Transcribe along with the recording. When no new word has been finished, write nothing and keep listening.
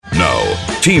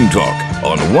Team Talk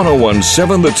on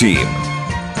 101.7 The Team.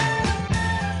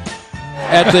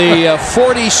 At the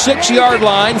 46-yard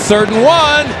line, 3rd and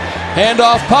 1.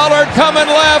 Handoff, Pollard coming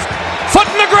left. Foot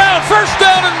in the ground, first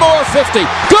down and more, 50.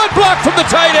 Good block from the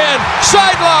tight end.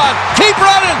 Sideline, keep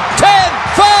running, 10,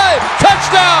 5,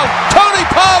 touchdown, Tony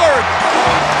Pollard.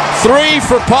 3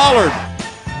 for Pollard.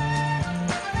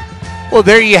 Well,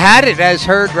 there you had it, as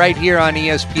heard right here on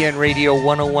ESPN Radio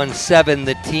 101.7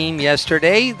 The Team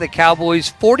yesterday. The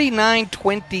Cowboys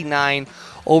 49-29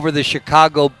 over the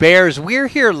Chicago Bears. We're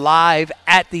here live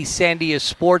at the Sandia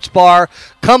Sports Bar.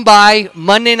 Come by.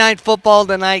 Monday Night Football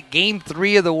tonight, Game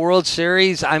 3 of the World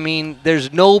Series. I mean,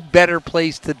 there's no better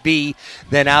place to be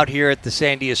than out here at the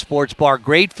Sandia Sports Bar.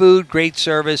 Great food, great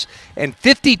service, and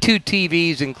 52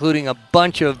 TVs, including a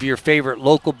bunch of your favorite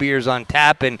local beers on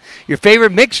tap and your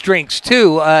favorite mixed drinks,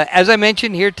 too. As I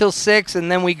mentioned, here till 6,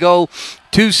 and then we go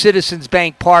to Citizens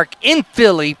Bank Park in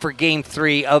Philly for Game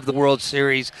 3 of the World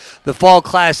Series. The Fall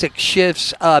Classic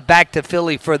shifts back to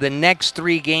Philly for the next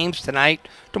 3 games tonight,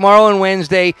 tomorrow, and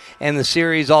Wednesday, and the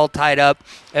series all tied up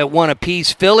at 1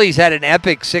 apiece. Phillies had an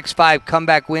epic 6-5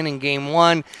 comeback win in Game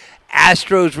 1.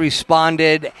 Astros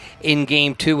responded in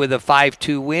Game 2 with a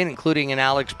 5-2 win, including an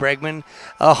Alex Bregman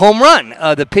home run.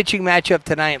 The pitching matchup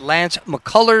tonight, Lance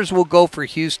McCullers will go for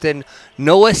Houston.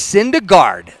 Noah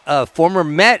Syndergaard, former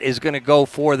Met, is going to go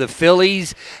for the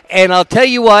Phillies. And I'll tell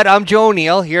you what, I'm Joe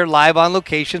O'Neill here live on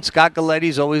location. Scott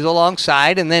Galletti's always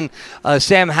alongside. And then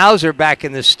Sam Hauser back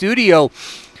in the studio.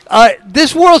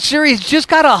 This World Series just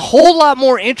got a whole lot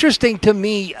more interesting to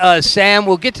me, Sam.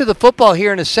 We'll get to the football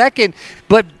here in a second,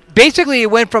 but basically it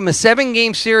went from a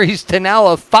 7-game series to now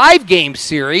a 5-game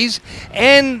series,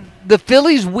 and the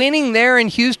Phillies winning there in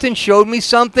Houston showed me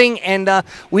something, and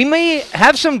we may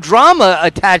have some drama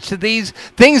attached to these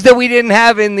things that we didn't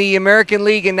have in the American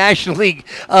League and National League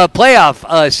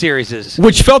playoff series.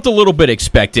 Which felt a little bit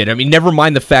expected. I mean, never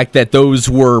mind the fact that those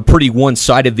were pretty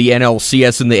one-sided, the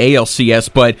NLCS and the ALCS,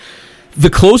 but the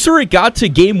closer it got to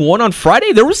Game 1 on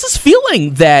Friday, there was this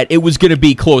feeling that it was going to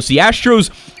be close. The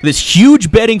Astros, this huge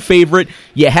betting favorite,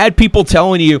 you had people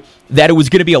telling you that it was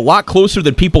going to be a lot closer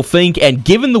than people think, and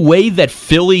given the way that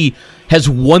Philly has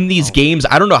won these games,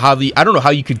 I don't know how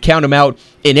you could count them out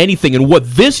in anything. And what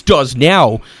this does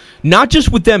now, not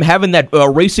just with them having that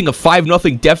racing a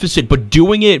 5-0 deficit, but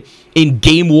doing it in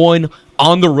Game 1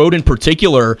 on the road in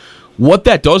particular, what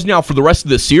that does now for the rest of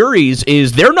the series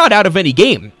is they're not out of any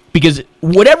game. Because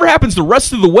whatever happens the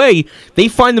rest of the way, they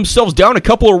find themselves down a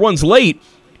couple of runs late.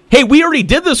 Hey, we already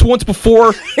did this once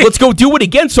before. Let's go do it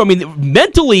again. So, I mean,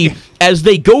 mentally, as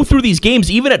they go through these games,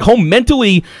 even at home,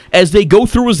 mentally, as they go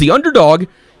through as the underdog,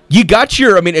 you got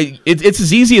your, I mean, it's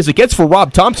as easy as it gets for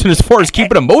Rob Thompson as far as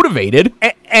keeping them motivated.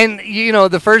 And you know,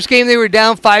 the first game they were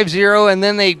down 5-0, and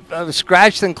then they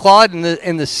scratched and clawed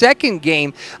in the second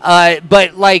game.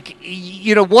 But, like,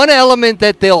 you know, one element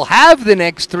that they'll have the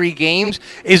next 3 games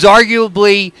is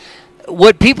arguably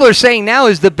what people are saying now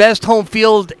is the best home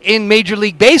field in Major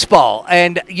League Baseball.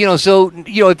 And, you know, so,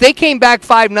 you know, if they came back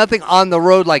 5-0 on the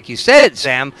road, like you said,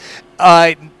 Sam,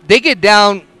 they get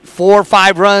down 4 or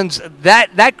 5 runs,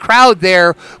 that crowd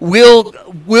there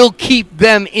will keep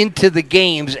them into the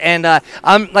games. And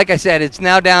I'm like I said, it's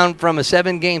now down from a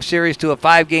 7-game series to a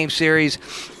 5-game series,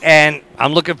 and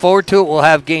I'm looking forward to it. We'll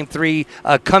have Game 3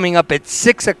 coming up at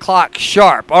 6 o'clock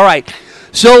sharp. All right.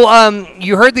 So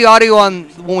you heard the audio on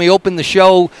when we opened the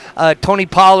show. Tony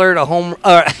Pollard, a home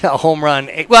run.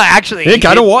 Well, actually, it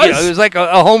kind of was. You know, it was like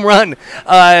a home run.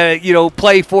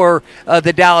 Play for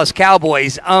the Dallas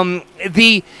Cowboys.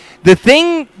 The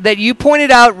thing that you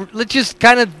pointed out, let's just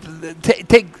kind of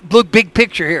look big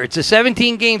picture here. It's a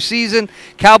 17-game season.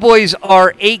 Cowboys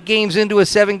are 8 games into a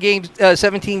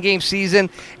 17-game season,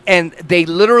 and they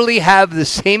literally have the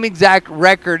same exact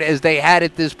record as they had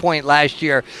at this point last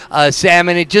year, Sam,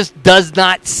 and it just does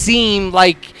not seem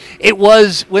like it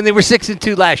was when they were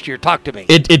 6-2 last year. Talk to me.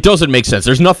 It doesn't make sense.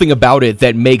 There's nothing about it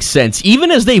that makes sense. Even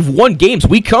as they've won games,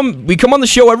 we come on the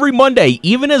show every Monday,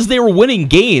 even as they were winning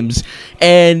games,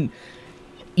 and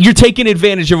you're taking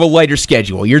advantage of a lighter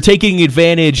schedule. You're taking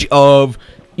advantage of,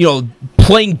 you know,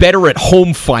 playing better at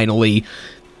home finally,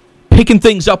 picking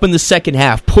things up in the second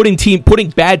half, putting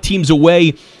bad teams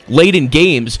away late in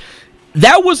games.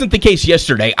 That wasn't the case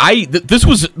yesterday. This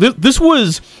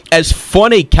was as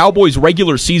fun a Cowboys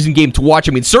regular season game to watch.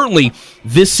 I mean, certainly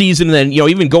this season, and then, you know,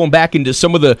 even going back into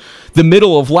some of the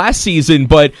middle of last season.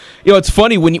 But, you know, it's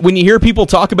funny when you hear people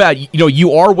talk about, you know,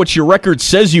 you are what your record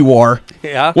says you are.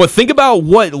 Yeah. Well, think about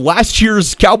what last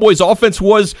year's Cowboys offense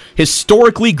was,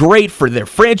 historically great for their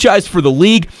franchise, for the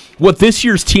league. What this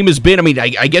year's team has been, I mean,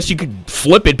 I guess you could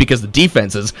flip it because the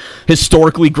defense is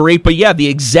historically great. But, yeah, the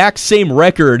exact same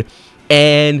record.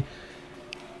 And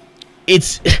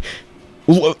it's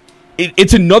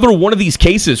another one of these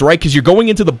cases, right? Because you're going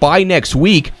into the bye next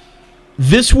week.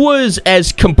 This was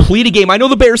as complete a game. I know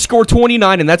the Bears scored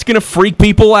 29, and that's going to freak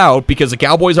people out because the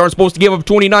Cowboys aren't supposed to give up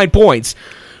 29 points.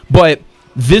 But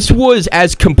this was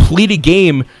as complete a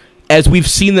game as we've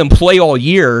seen them play all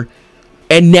year,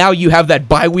 and now you have that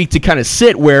bye week to kind of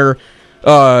sit where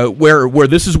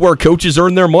this is where coaches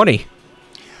earn their money.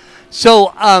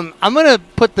 So I'm going to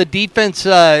put the defense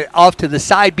off to the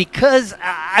side because,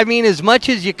 I mean, as much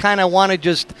as you kind of want to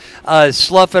just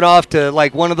slough it off to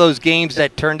like one of those games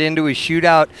that turned into a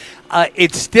shootout,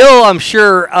 it still, I'm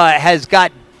sure, has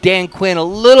got Dan Quinn a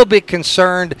little bit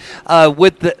concerned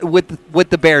with what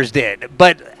the Bears did.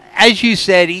 But as you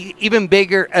said, even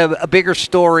bigger, a bigger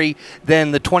story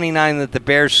than the 29 that the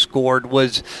Bears scored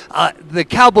was the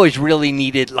Cowboys really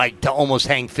needed like to almost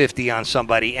hang 50 on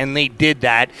somebody, and they did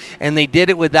that, and they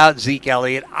did it without Zeke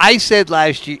Elliott. I said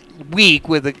last week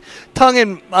with a tongue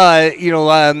in my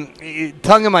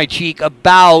cheek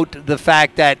about the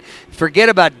fact that forget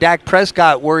about Dak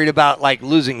Prescott worried about like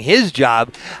losing his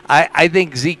job. I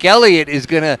think Zeke Elliott is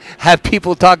going to have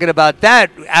people talking about that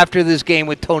after this game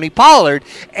with Tony Pollard.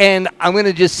 And I'm going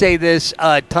to just say this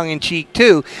tongue in cheek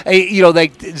too.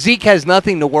 Zeke has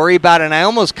nothing to worry about, and I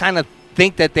almost kind of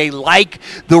think that they like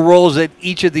the roles that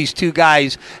each of these two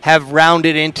guys have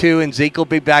rounded into, and Zeke will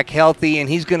be back healthy, and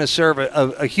he's going to serve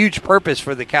a huge purpose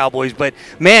for the Cowboys. But,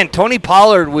 man, Tony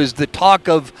Pollard was the talk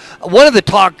of one of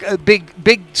the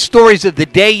big stories of the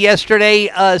day yesterday,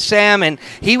 Sam, and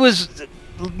he was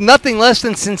nothing less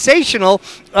than sensational.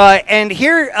 And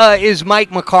here is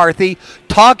Mike McCarthy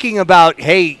talking about,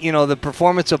 hey, the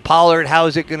performance of Pollard, how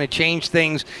is it going to change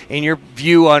things in your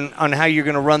view on how you're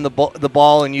going to run the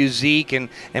ball and use Zeke and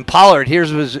Pollard.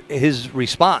 Here's his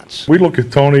response. We look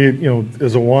at Tony,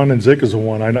 as a one and Zeke as a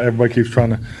one. I know everybody keeps trying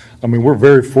to. I mean, we're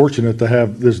very fortunate to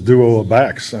have this duo of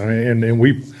backs. I mean, and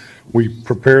we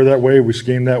prepare that way, we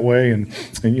scheme that way, and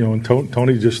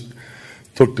Tony just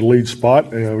took the lead spot.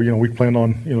 We planned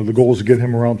on, the goal is to get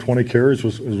him around 20 carries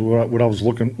is what I was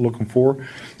looking for.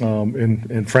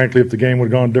 And frankly, if the game would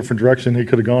have gone a different direction, he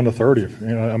could have gone to 30.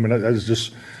 That's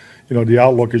just, the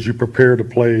outlook as you prepare to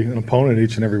play an opponent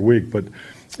each and every week. But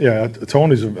yeah,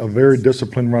 Tony's a very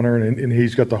disciplined runner, and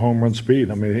he's got the home run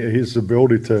speed. I mean, he has the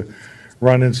ability to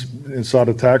run inside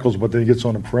the tackles, but then he gets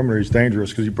on the perimeter. He's dangerous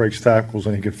because he breaks tackles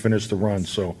and he can finish the run.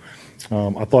 So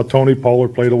I thought Tony Pollard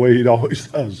played the way he always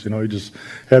does. He just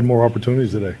had more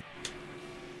opportunities today.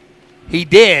 He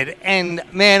did, and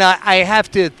man, I have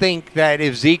to think that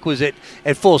if Zeke was at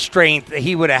full strength,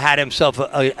 he would have had himself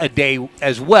a day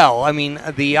as well. I mean,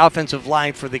 the offensive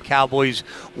line for the Cowboys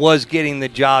was getting the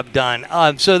job done.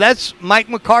 So that's Mike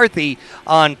McCarthy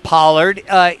on Pollard.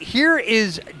 Here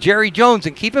is Jerry Jones,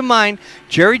 and keep in mind,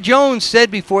 Jerry Jones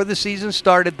said before the season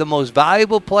started, the most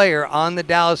valuable player on the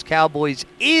Dallas Cowboys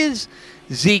is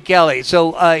Zeke Elliott.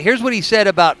 So here's what he said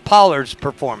about Pollard's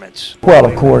performance. Well,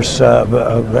 of course,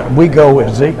 we go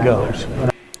where Zeke goes.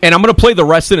 And I'm going to play the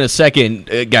rest in a second,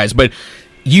 guys, but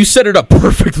you set it up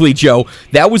perfectly, Joe.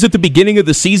 That was at the beginning of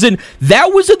the season. That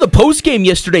was in the postgame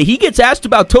yesterday. He gets asked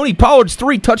about Tony Pollard's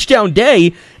 3-touchdown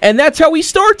day, and that's how he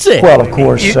starts it. Well, of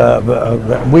course,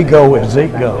 we go where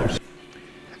Zeke goes.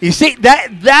 You see,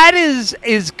 that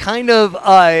is kind of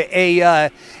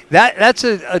that's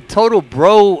a total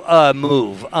bro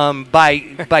move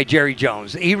by Jerry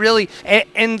Jones. He really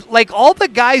and like all the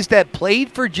guys that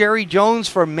played for Jerry Jones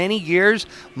for many years,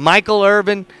 Michael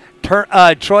Irvin,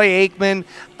 Troy Aikman,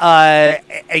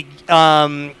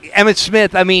 Emmitt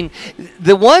Smith. I mean,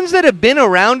 the ones that have been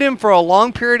around him for a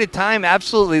long period of time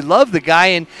absolutely love the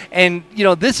guy, and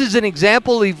this is an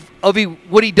example of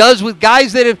what he does with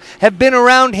guys that have been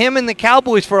around him and the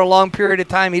Cowboys for a long period of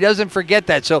time. He doesn't forget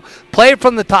that. So play it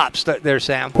from the top there,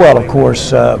 Sam. Well, of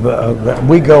course,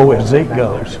 we go where Zeke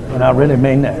goes, and I really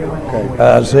mean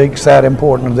that. Zeke's that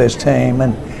important to this team,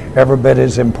 and every bit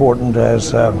as important as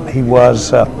he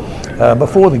was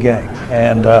before the game.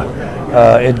 And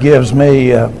it gives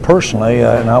me personally,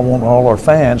 and I want all our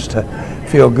fans to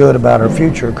feel good about our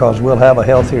future because we'll have a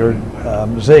healthier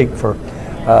Zeke for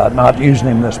not using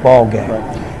him in this ball game.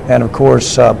 And of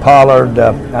course, Pollard,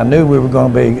 I knew we were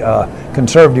going to be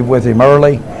conservative with him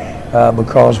early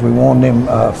because we wanted him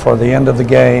for the end of the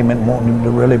game and wanted him to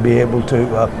really be able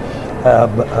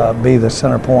to be the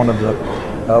center point of the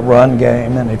run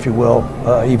game and, if you will,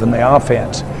 even the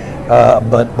offense.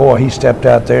 But, boy, he stepped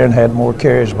out there and had more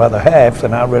carries by the half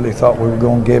than I really thought we were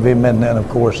going to give him. And then, of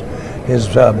course,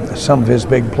 some of his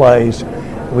big plays.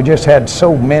 We just had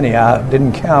so many. I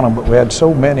didn't count them, but we had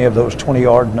so many of those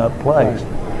 20-yard and up plays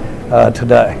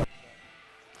today.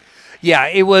 Yeah,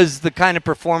 it was the kind of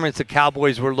performance the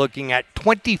Cowboys were looking at.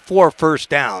 24 first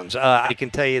downs. I can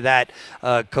tell you that,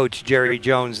 Coach Jerry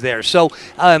Jones there. So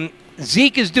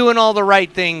Zeke is doing all the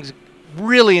right things,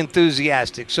 really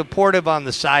enthusiastic, supportive on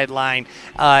the sideline,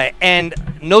 and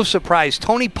no surprise,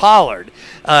 Tony Pollard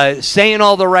saying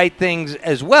all the right things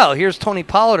as well. Here's Tony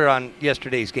Pollard on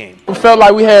yesterday's game. We felt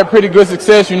like we had pretty good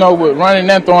success, with running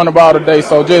and throwing the ball today.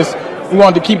 So we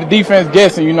wanted to keep the defense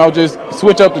guessing, just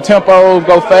switch up the tempos,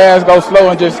 go fast, go slow,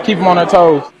 and just keep them on their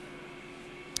toes.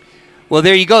 Well,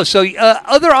 there you go. So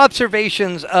other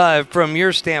observations from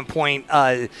your standpoint,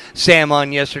 Sam,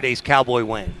 on yesterday's Cowboy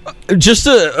win? Just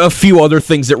a few other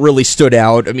things that really stood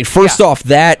out. I mean, first off,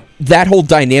 that whole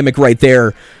dynamic right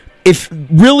there, if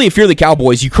you're the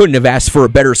Cowboys, you couldn't have asked for a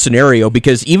better scenario,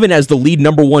 because even as the lead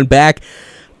number one back,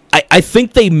 I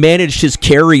think they managed his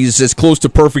carries as close to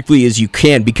perfectly as you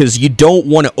can, because you don't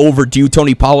want to overdo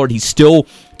Tony Pollard. He's still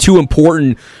too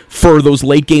important for those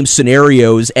late game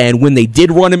scenarios, and when they did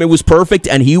run him, it was perfect,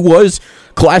 and he was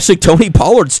classic Tony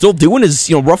Pollard, still doing his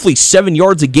roughly 7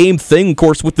 yards a game thing, of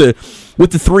course, with the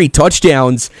 3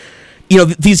 touchdowns.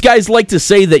 These guys like to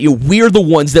say that we're the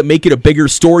ones that make it a bigger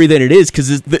story than it is,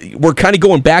 because we're kind of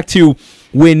going back to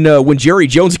when Jerry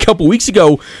Jones a couple weeks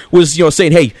ago was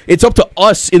saying, hey, it's up to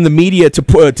us in the media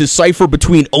to decipher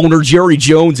between owner Jerry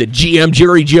Jones and GM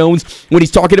Jerry Jones when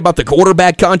he's talking about the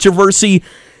quarterback controversy.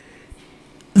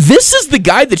 This is the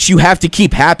guy that you have to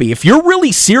keep happy. If you're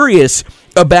really serious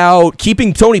about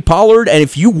keeping Tony Pollard, and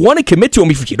if you want to commit to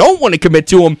him, if you don't want to commit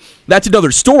to him, that's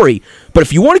another story. But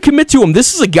if you want to commit to him,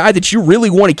 this is a guy that you really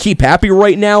want to keep happy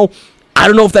right now. I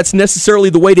don't know if that's necessarily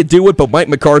the way to do it, but Mike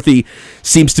McCarthy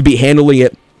seems to be handling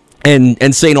it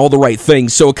and saying all the right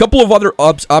things. So a couple of other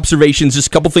observations, just a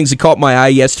couple things that caught my eye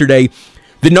yesterday.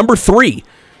 The number 3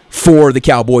 for the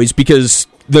Cowboys, because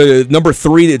the number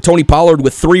 3, Tony Pollard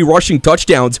with 3 rushing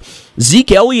touchdowns.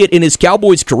 Zeke Elliott in his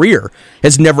Cowboys career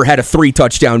has never had a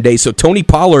 3-touchdown day. So Tony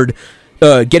Pollard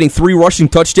getting 3 rushing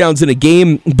touchdowns in a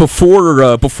game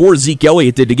before Zeke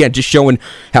Elliott did. Again, just showing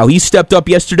how he stepped up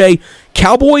yesterday.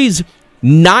 Cowboys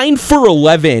 9 for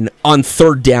 11 on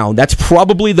third down. That's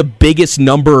probably the biggest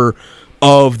number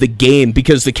of the game,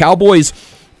 because the Cowboys,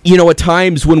 at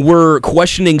times when we're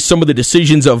questioning some of the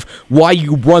decisions of why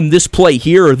you run this play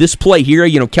here or this play here,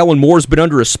 Kellen Moore's been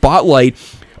under a spotlight.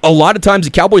 A lot of times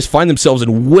the Cowboys find themselves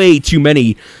in way too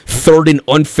many third and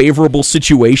unfavorable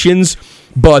situations.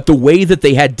 But the way that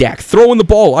they had Dak throwing the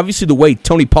ball, obviously the way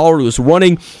Tony Pollard was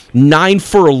running, 9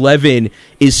 for 11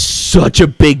 is such a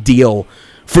big deal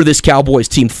for this Cowboys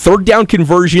team. Third down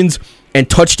conversions and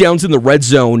touchdowns in the red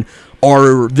zone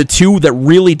are the two that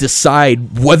really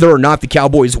decide whether or not the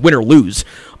Cowboys win or lose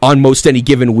on most any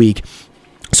given week.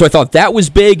 So I thought that was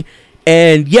big.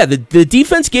 And yeah, the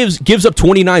defense gives up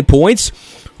 29 points.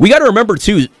 We got to remember,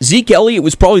 too, Zeke Elliott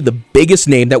was probably the biggest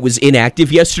name that was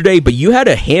inactive yesterday, but you had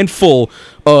a handful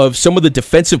of some of the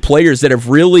defensive players that have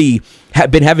really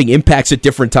been having impacts at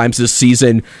different times this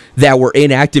season that were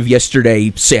inactive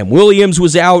yesterday. Sam Williams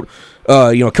was out,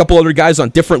 a couple other guys on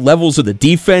different levels of the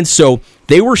defense, so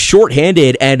they were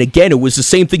shorthanded, and again, it was the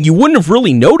same thing. You wouldn't have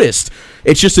really noticed.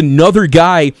 It's just another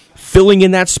guy filling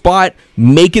in that spot,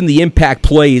 making the impact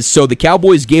plays. So the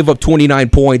Cowboys gave up 29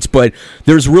 points, but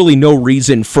there's really no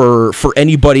reason for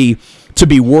anybody to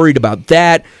be worried about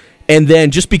that. And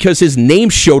then just because his name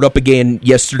showed up again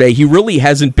yesterday, he really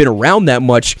hasn't been around that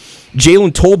much.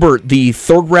 Jalen Tolbert, the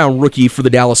third-round rookie for the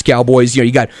Dallas Cowboys.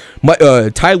 You got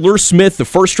Tyler Smith, the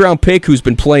first-round pick, who's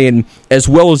been playing as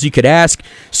well as you could ask.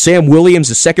 Sam Williams,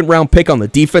 the second-round pick on the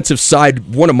defensive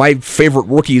side, one of my favorite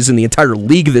rookies in the entire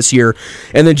league this year.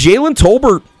 And then Jalen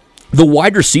Tolbert, the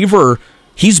wide receiver,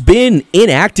 he's been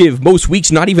inactive most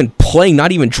weeks, not even playing,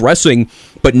 not even dressing.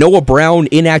 But Noah Brown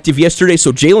inactive yesterday,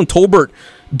 so Jalen Tolbert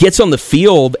gets on the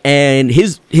field, and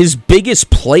his biggest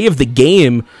play of the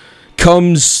game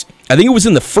comes, I think it was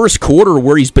in the first quarter,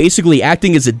 where he's basically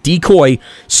acting as a decoy,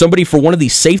 somebody for one of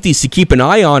these safeties to keep an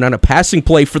eye on a passing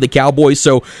play for the Cowboys.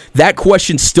 So that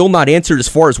question's still not answered as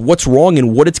far as what's wrong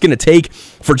and what it's going to take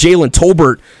for Jalen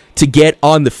Tolbert to get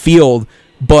on the field.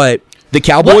 But The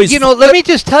Cowboys. Well, let me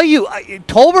just tell you,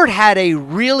 Tolbert had a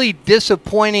really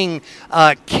disappointing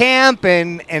camp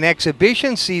and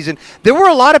exhibition season. There were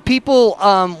a lot of people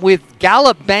with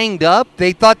Gallup banged up.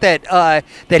 They thought that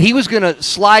he was going to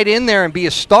slide in there and be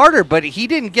a starter, but he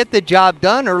didn't get the job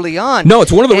done early on. No,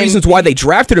 it's one of the reasons why they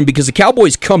drafted him, because the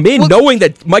Cowboys come in knowing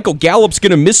that Michael Gallup's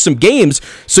going to miss some games,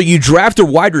 so you draft a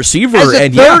wide receiver. As a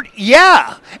third,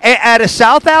 out of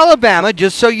South Alabama,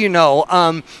 just so you know,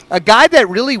 a guy that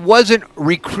really wasn't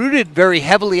recruited very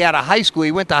heavily out of high school.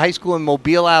 He went to high school in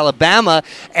Mobile, Alabama,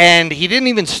 and he didn't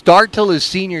even start till his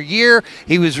senior year.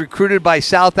 He was recruited by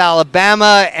South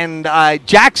Alabama and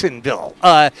Jacksonville,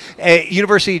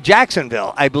 University of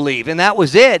Jacksonville, I believe, and that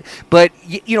was it. But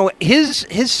his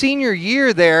senior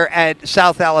year there at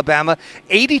South Alabama,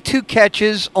 82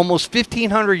 catches, almost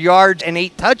 1,500 yards, and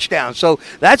 8 touchdowns. So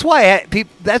that's why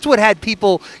that's what had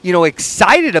people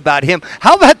excited about him.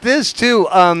 How about this too,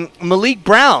 Malik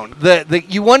Brown?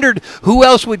 You wondered who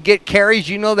else would get carries.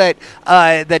 You know that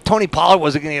Tony Pollard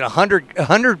wasn't going to get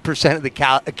 100% of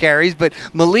the carries, but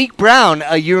Malik Brown,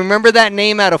 you remember that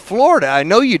name out of Florida? I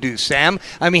know you do, Sam.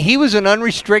 I mean, he was an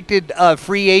unrestricted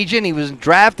free agent. He was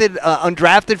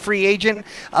undrafted free agent,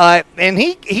 and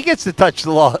he gets to touch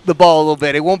the ball a little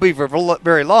bit. It won't be for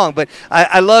very long, but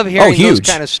I love hearing those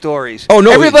kind of stories. Oh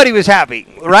no, everybody was happy,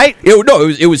 right?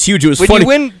 It was huge. It was funny. You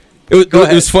win. It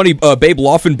was funny. Babe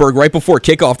Laufenberg, right before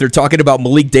kickoff, they're talking about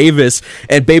Malik Davis,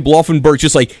 and Babe Laufenberg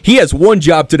just like, he has one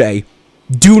job today: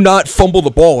 do not fumble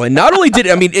the ball. And not only did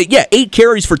 8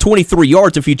 carries for 23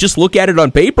 yards if you just look at it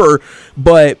on paper,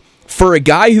 but for a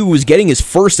guy who was getting his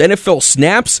first NFL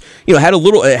snaps, had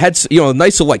a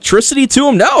nice electricity to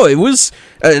him. No, it was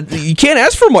you can't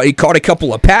ask for much. He caught a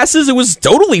couple of passes. It was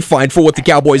totally fine for what the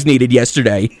Cowboys needed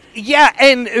yesterday. Yeah,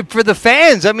 and for the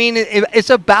fans, I mean, it's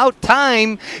about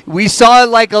time we saw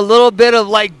like a little bit of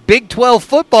like Big 12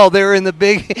 football there in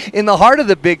the heart of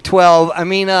the Big 12. I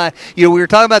mean, we were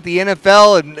talking about the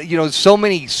NFL and so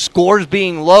many scores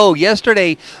being low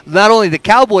yesterday. Not only the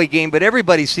Cowboy game, but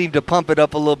everybody seemed to pump it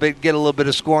up a little bit, get a little bit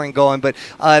of scoring going. But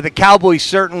the Cowboys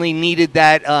certainly needed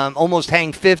that. Almost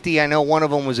hang 50. I know one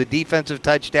of them was a defensive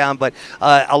touchdown, but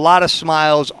a lot of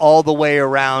smiles all the way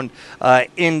around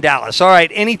in Dallas. All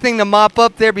right, anything to mop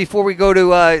up there before we go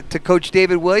to Coach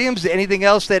David Williams? Anything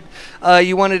else that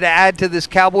you wanted to add to this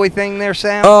Cowboy thing there,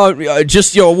 Sam?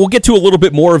 We'll get to a little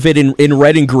bit more of it in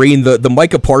red and green. The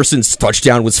Micah Parsons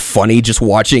touchdown was funny, just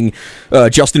watching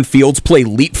Justin Fields play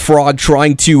leapfrog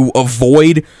trying to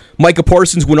avoid Micah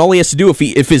Parsons when all he has to do,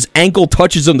 if his ankle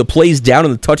touches him, the play's down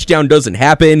and the touchdown doesn't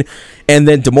happen. And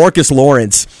then DeMarcus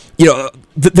Lawrence,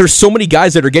 there's so many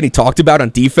guys that are getting talked about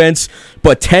on defense,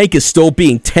 but Tank is still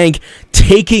being Tank,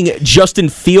 taking Justin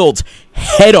Fields'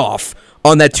 head off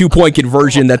on that 2-point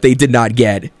conversion that they did not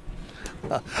get.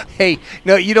 Hey,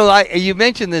 no, you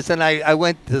mentioned this, and I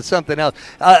went to something else.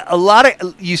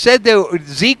 You said that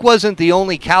Zeke wasn't the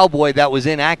only Cowboy that was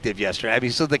inactive yesterday. I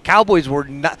mean, so the Cowboys were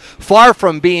not far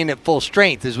from being at full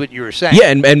strength, is what you were saying.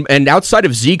 Yeah, and outside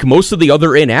of Zeke, most of the other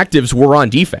inactives were on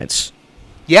defense.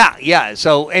 Yeah.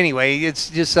 So anyway, it's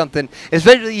just something.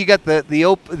 Especially you got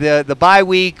the bye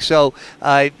week, so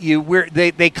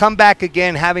they come back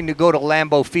again, having to go to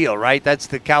Lambeau Field, right? That's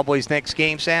the Cowboys' next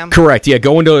game, Sam. Correct. Yeah,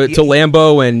 going to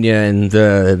Lambeau, and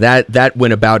that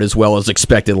went about as well as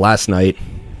expected last night.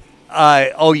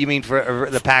 You mean for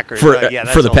the Packers? For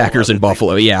the Packers in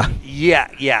Buffalo, yeah.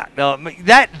 Yeah. No,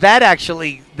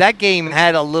 that game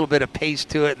had a little bit of pace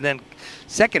to it, and then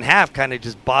second half kind of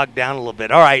just bogged down a little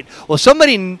bit. All right. Well,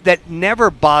 somebody that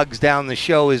never bogs down the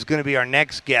show is going to be our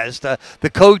next guest, the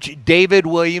coach, David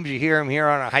Williams. You hear him here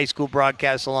on our high school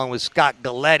broadcast along with Scott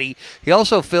Galletti. He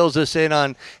also fills us in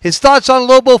on his thoughts on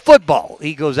Lobo football.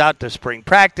 He goes out to spring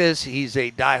practice. He's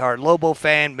a diehard Lobo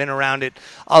fan, been around it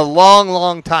a long,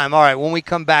 long time. All right. When we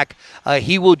come back,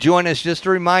 he will join us. Just a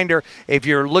reminder, if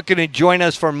you're looking to join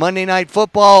us for Monday Night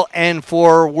Football and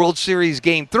for World Series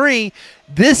Game 3,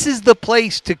 this is the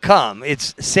place to come.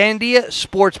 It's Sandia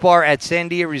Sports Bar at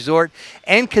Sandia Resort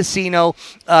and Casino.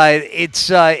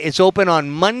 It's open on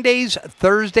Mondays,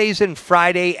 Thursdays, and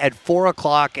Friday at 4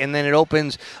 o'clock, and then it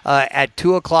opens at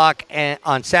 2 o'clock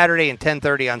on Saturday and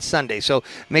 10:30 on Sunday. So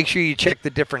make sure you check the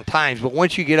different times. But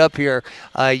once you get up here,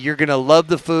 you're going to love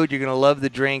the food, you're going to love the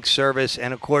drink service,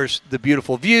 and, of course, the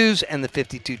beautiful views and the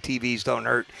 52 TVs don't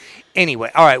hurt.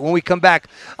 Anyway, all right, when we come back,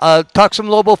 talk some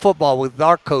Lobo football with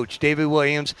our coach, David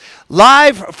Williams,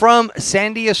 live from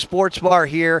Sandia Sports Bar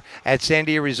here at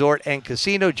Sandia Resort and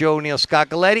Casino. Joe O'Neill, Scott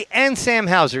Galletti, and Sam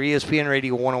Hauser, ESPN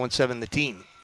Radio 101.7 The Team.